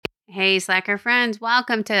Hey, Slacker friends,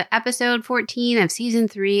 welcome to episode 14 of season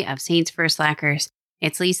 3 of Saints for Slackers.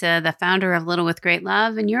 It's Lisa, the founder of Little with Great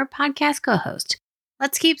Love, and your podcast co host.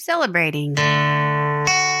 Let's keep celebrating. Don't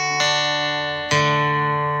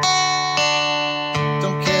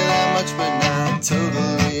care that much, but not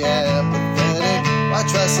totally apathetic. Why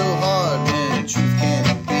try so hard when truth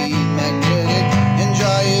can't be magnetic? And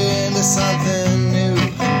draw you into something new,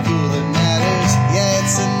 cool that matters. Yeah,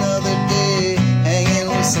 it's another day hanging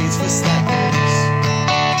with Saints for Slackers.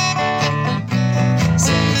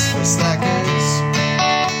 Saints for Slackers.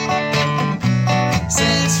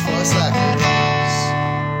 Saints for Slackers.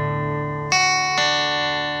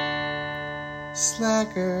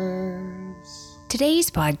 Slackers. Today's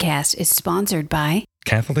podcast is sponsored by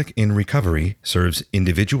Catholic in Recovery serves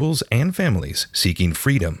individuals and families seeking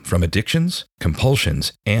freedom from addictions,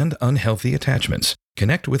 compulsions, and unhealthy attachments.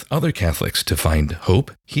 Connect with other Catholics to find hope,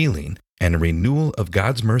 healing, and a renewal of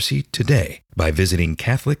God's mercy today by visiting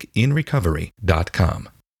CatholicInRecovery.com.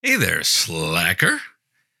 Hey there, Slacker.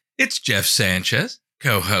 It's Jeff Sanchez,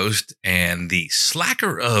 co-host and the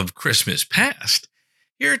Slacker of Christmas Past,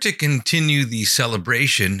 here to continue the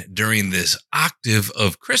celebration during this octave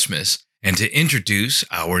of Christmas and to introduce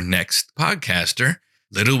our next podcaster,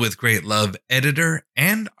 Little with Great Love editor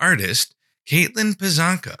and artist, Caitlin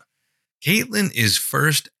Pizanka. Caitlin is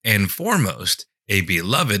first and foremost a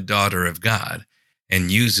beloved daughter of God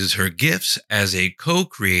and uses her gifts as a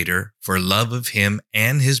co-creator for love of Him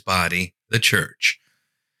and His body, the Church.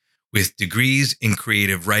 With degrees in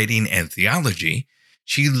creative writing and theology,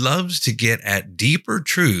 she loves to get at deeper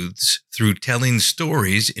truths through telling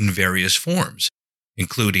stories in various forms,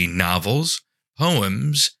 including novels,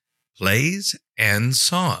 poems, plays, and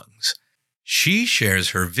songs. She shares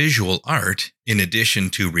her visual art, in addition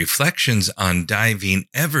to reflections on diving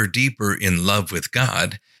ever deeper in love with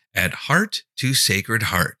God, at Heart to Sacred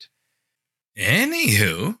Heart.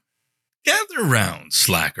 Anywho, gather round,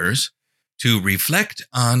 Slackers, to reflect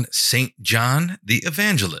on St. John the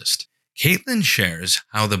Evangelist. Caitlin shares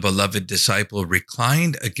how the beloved disciple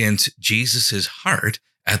reclined against Jesus' heart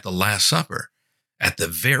at the Last Supper, at the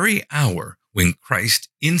very hour when Christ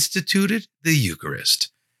instituted the Eucharist.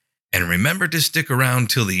 And remember to stick around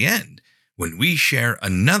till the end when we share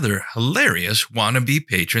another hilarious wannabe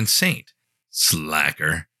patron saint.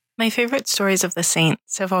 Slacker. My favorite stories of the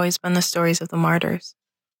saints have always been the stories of the martyrs,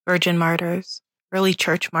 virgin martyrs, early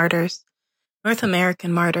church martyrs, North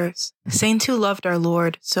American martyrs, saints who loved our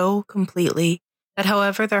Lord so completely that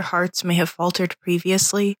however their hearts may have faltered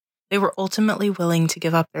previously, they were ultimately willing to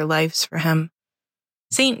give up their lives for Him.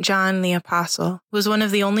 Saint John the Apostle was one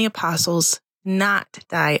of the only apostles not to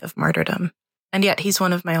die of martyrdom, and yet he's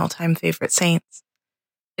one of my all-time favorite saints.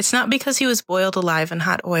 It's not because he was boiled alive in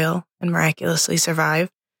hot oil and miraculously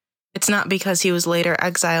survived. It's not because he was later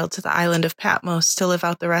exiled to the island of Patmos to live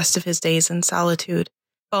out the rest of his days in solitude,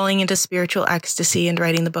 falling into spiritual ecstasy and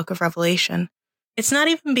writing the book of Revelation. It's not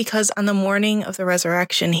even because on the morning of the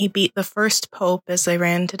resurrection he beat the first pope as they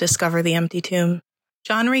ran to discover the empty tomb.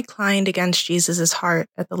 John reclined against Jesus' heart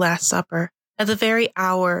at the Last Supper, at the very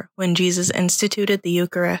hour when Jesus instituted the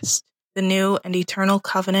Eucharist, the new and eternal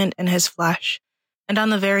covenant in His flesh, and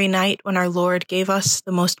on the very night when our Lord gave us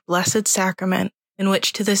the most blessed sacrament, in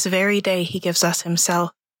which to this very day He gives us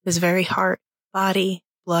Himself, His very heart, body,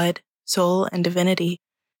 blood, soul, and divinity.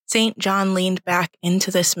 St. John leaned back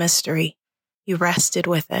into this mystery. He rested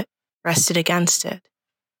with it, rested against it,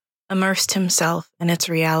 immersed himself in its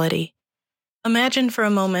reality. Imagine for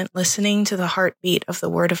a moment listening to the heartbeat of the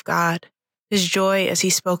Word of God, His joy as He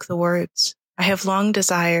spoke the words, "I have long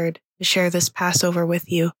desired to share this Passover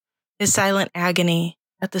with you," His silent agony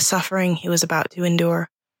at the suffering He was about to endure.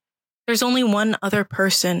 There's only one other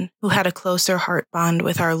person who had a closer heart bond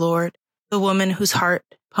with our Lord, the woman whose heart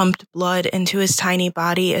pumped blood into His tiny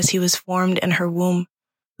body as He was formed in her womb,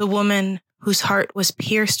 the woman whose heart was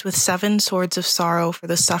pierced with 7 swords of sorrow for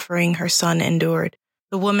the suffering her Son endured,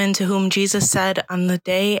 the woman to whom Jesus said on the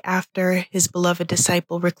day after His beloved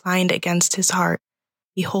disciple reclined against His heart,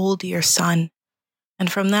 "Behold your Son." And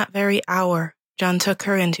from that very hour, John took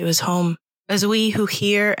her into his home, as we who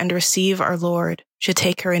hear and receive our Lord should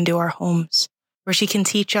take her into our homes, where she can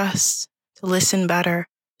teach us to listen better,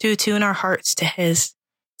 to attune our hearts to His,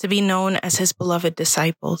 to be known as His beloved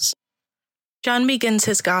disciples. John begins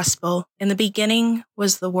his gospel, "In the beginning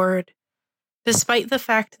was the Word." Despite the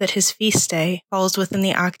fact that his feast day falls within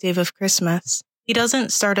the octave of Christmas, he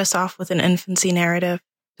doesn't start us off with an infancy narrative,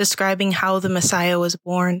 describing how the Messiah was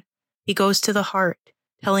born. He goes to the heart,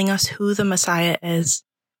 telling us who the Messiah is.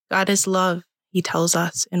 God is love, He tells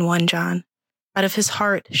us in 1 John. Out of His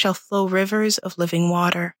heart shall flow rivers of living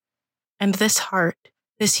water. And this heart,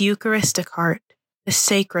 This Eucharistic heart, this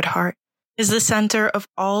sacred heart, is the center of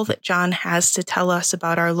all that John has to tell us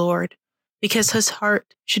about our Lord, because his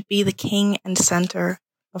heart should be the king and center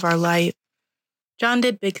of our life. John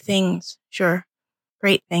did big things, sure,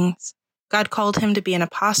 great things. God called him to be an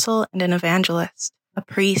apostle and an evangelist, a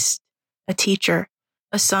priest, a teacher,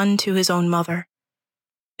 a son to his own mother.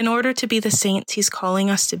 In order to be the saints he's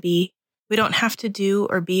calling us to be, we don't have to do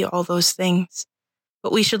or be all those things,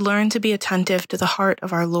 but we should learn to be attentive to the heart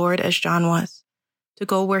of our Lord as John was, to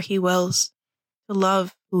go where he wills, to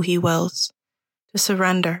love who he wills, to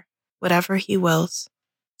surrender whatever he wills.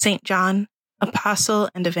 St. John, apostle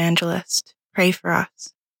and evangelist, pray for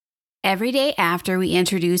us. Every day after we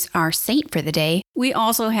introduce our saint for the day, we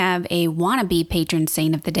also have a wannabe patron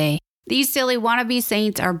saint of the day. These silly wannabe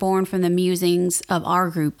saints are born from the musings of our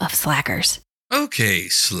group of slackers. Okay,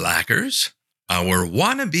 slackers. Our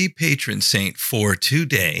wannabe patron saint for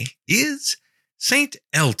today is Saint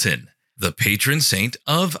Elton, the patron saint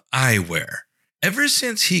of eyewear. Ever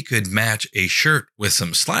since he could match a shirt with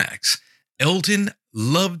some slacks, Elton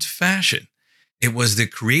loved fashion. It was the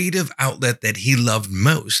creative outlet that he loved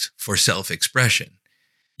most for self-expression.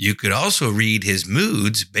 You could also read his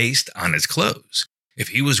moods based on his clothes. If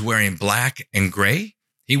he was wearing black and gray,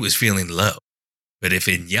 he was feeling low. But if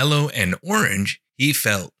in yellow and orange, he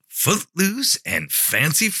felt footloose and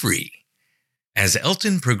fancy-free. As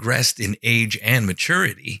Elton progressed in age and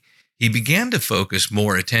maturity, he began to focus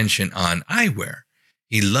more attention on eyewear.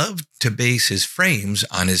 He loved to base his frames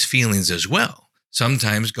on his feelings as well,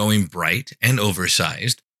 sometimes going bright and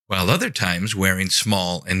oversized, while other times wearing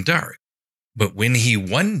small and dark. But when he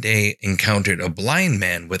one day encountered a blind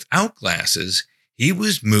man without glasses, he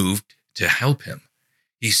was moved to help him.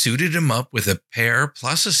 He suited him up with a pair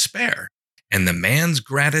plus a spare, and the man's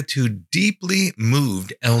gratitude deeply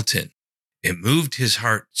moved Elton. It moved his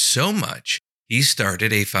heart so much, he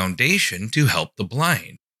started a foundation to help the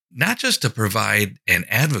blind, not just to provide and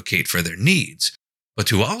advocate for their needs, but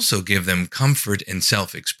to also give them comfort and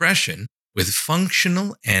self-expression with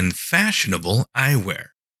functional and fashionable eyewear.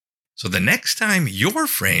 So the next time your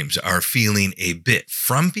frames are feeling a bit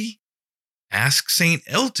frumpy, ask St.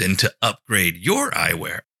 Elton to upgrade your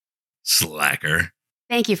eyewear. Slacker.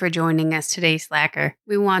 Thank you for joining us today, Slacker.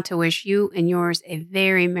 We want to wish you and yours a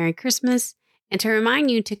very Merry Christmas and to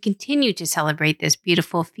remind you to continue to celebrate this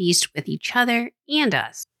beautiful feast with each other and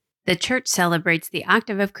us. The church celebrates the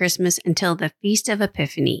octave of Christmas until the Feast of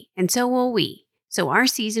Epiphany, and so will we. So our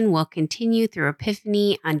season will continue through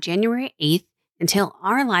Epiphany on January 8th until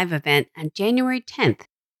our live event on January 10th,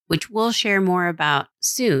 which we'll share more about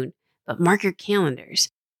soon, but mark your calendars.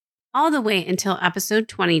 All the way until episode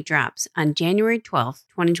 20 drops on January 12th,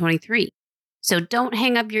 2023. So don't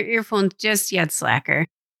hang up your earphones just yet, Slacker.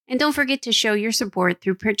 And don't forget to show your support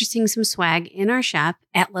through purchasing some swag in our shop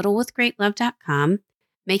at littlewithgreatlove.com,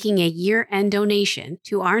 making a year-end donation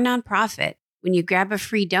to our nonprofit when you grab a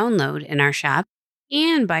free download in our shop,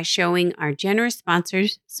 and by showing our generous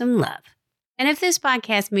sponsors some love. And if this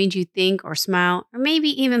podcast made you think or smile or maybe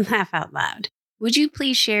even laugh out loud, would you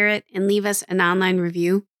please share it and leave us an online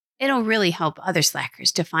review? It'll really help other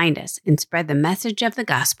slackers to find us and spread the message of the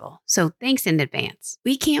gospel. So thanks in advance.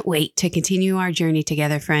 We can't wait to continue our journey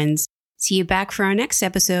together, friends. See you back for our next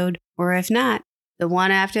episode, or if not, the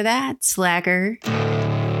one after that, Slacker.